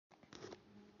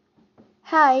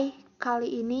Hai,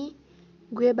 kali ini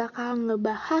gue bakal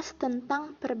ngebahas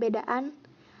tentang perbedaan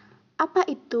apa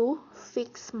itu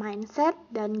fixed mindset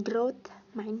dan growth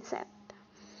mindset.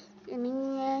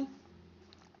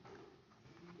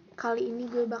 Kali ini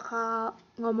gue bakal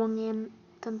ngomongin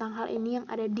tentang hal ini yang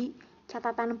ada di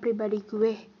catatan pribadi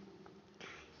gue.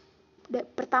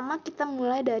 Pertama kita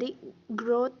mulai dari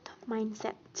growth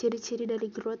mindset. Ciri-ciri dari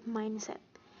growth mindset.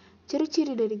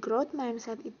 Ciri-ciri dari growth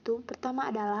mindset itu pertama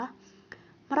adalah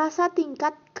merasa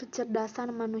tingkat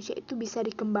kecerdasan manusia itu bisa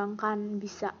dikembangkan,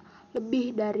 bisa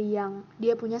lebih dari yang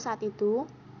dia punya saat itu.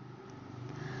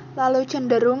 Lalu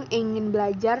cenderung ingin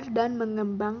belajar dan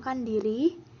mengembangkan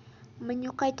diri,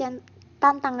 menyukai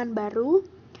tantangan baru,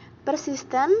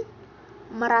 persisten,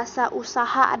 merasa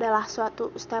usaha adalah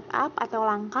suatu step up atau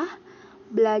langkah,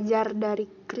 belajar dari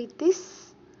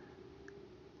kritis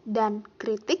dan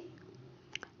kritik,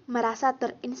 merasa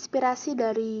terinspirasi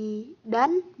dari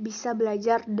dan bisa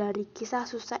belajar dari kisah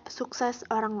sukses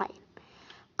orang lain.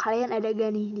 Kalian ada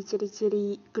gak nih di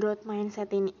ciri-ciri growth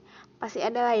mindset ini? Pasti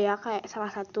ada lah ya, kayak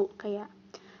salah satu kayak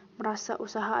merasa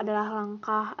usaha adalah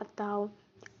langkah atau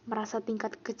merasa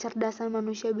tingkat kecerdasan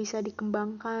manusia bisa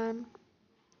dikembangkan.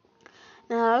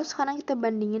 Nah, lalu sekarang kita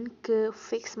bandingin ke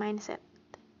fixed mindset.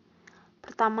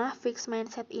 Pertama, fixed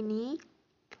mindset ini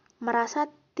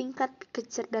merasa tingkat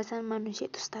kecerdasan manusia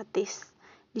itu statis.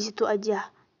 Di situ aja.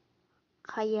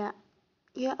 Kayak,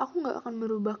 ya aku gak akan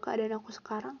merubah keadaan aku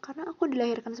sekarang karena aku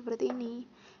dilahirkan seperti ini.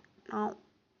 Nah,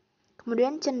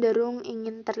 kemudian cenderung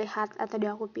ingin terlihat atau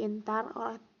diakui pintar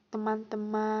oleh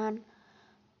teman-teman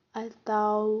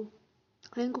atau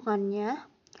lingkungannya.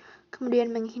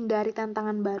 Kemudian menghindari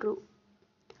tantangan baru.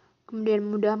 Kemudian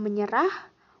mudah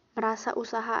menyerah, merasa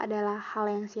usaha adalah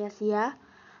hal yang sia-sia,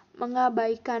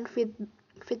 mengabaikan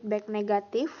feedback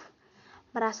negatif,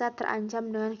 merasa terancam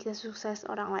dengan kisah sukses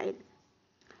orang lain.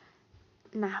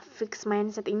 Nah, fixed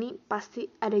mindset ini pasti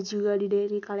ada juga di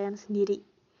diri kalian sendiri.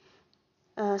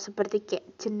 Seperti kayak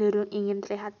cenderung ingin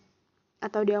terlihat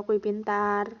atau diakui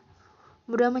pintar,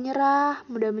 mudah menyerah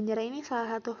ini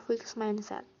salah satu fixed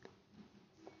mindset.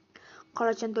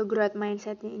 Kalau contoh growth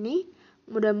mindsetnya ini,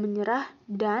 mudah menyerah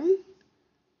dan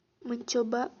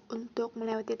mencoba untuk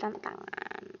melewati tantangan.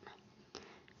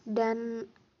 Dan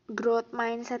growth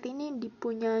mindset ini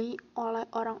dipunyai oleh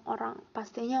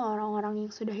pastinya orang-orang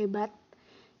yang sudah hebat,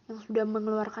 yang sudah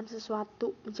mengeluarkan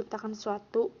sesuatu, menciptakan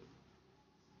sesuatu.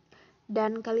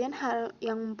 Dan kalian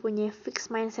yang mempunyai fixed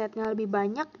mindsetnya lebih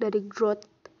banyak dari growth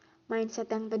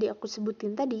mindset yang tadi aku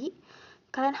sebutin tadi,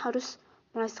 kalian harus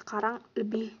mulai sekarang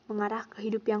lebih mengarah ke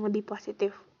hidup yang lebih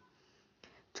positif.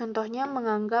 Contohnya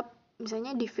menganggap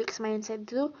misalnya di fixed mindset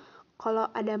itu kalau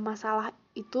ada masalah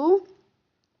itu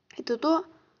tuh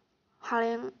hal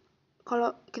yang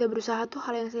kalau kita berusaha tuh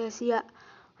hal yang sia-sia.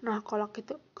 Nah, kalau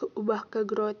kita ubah ke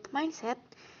growth mindset,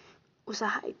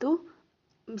 usaha itu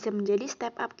bisa menjadi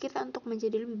step up kita untuk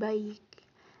menjadi lebih baik.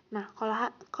 Nah,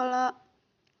 kalau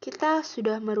kita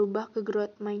sudah merubah ke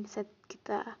growth mindset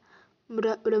kita,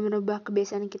 udah merubah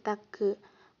kebiasaan kita ke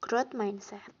growth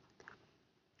mindset,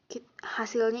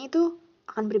 hasilnya itu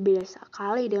akan berbeda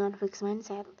sekali dengan fixed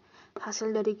mindset.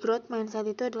 Hasil dari growth mindset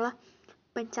itu adalah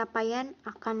pencapaian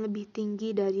akan lebih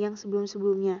tinggi dari yang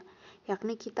sebelum-sebelumnya,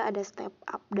 yakni kita ada step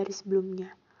up dari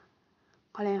sebelumnya.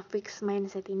 Kalau yang fixed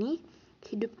mindset ini,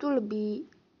 hidup tuh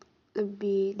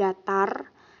lebih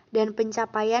datar dan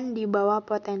pencapaian di bawah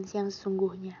potensi yang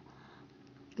sesungguhnya.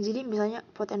 Jadi misalnya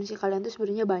potensi kalian tuh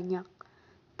sebenarnya banyak,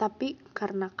 tapi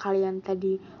karena kalian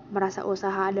tadi merasa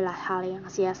usaha adalah hal yang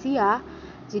sia-sia,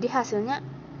 jadi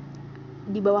hasilnya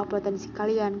di bawah potensi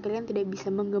kalian tidak bisa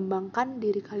mengembangkan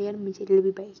diri kalian menjadi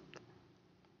lebih baik.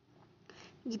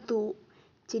 Gitu.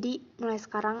 Jadi mulai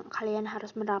sekarang kalian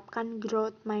harus menerapkan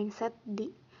growth mindset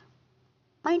di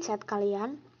mindset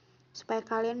kalian supaya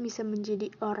kalian bisa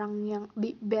menjadi orang yang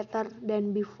better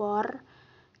than before.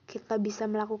 Kita bisa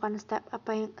melakukan step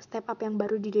up yang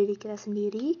baru di diri kita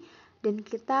sendiri dan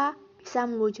kita bisa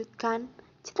mewujudkan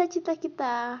cita-cita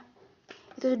kita.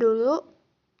 Itu dulu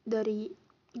dari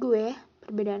gue,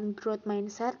 perbedaan growth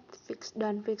mindset, fixed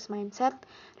mindset,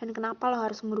 dan kenapa lo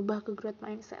harus merubah ke growth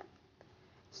mindset.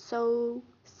 So,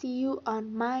 see you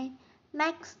on my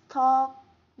next talk.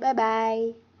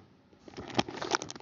 Bye-bye.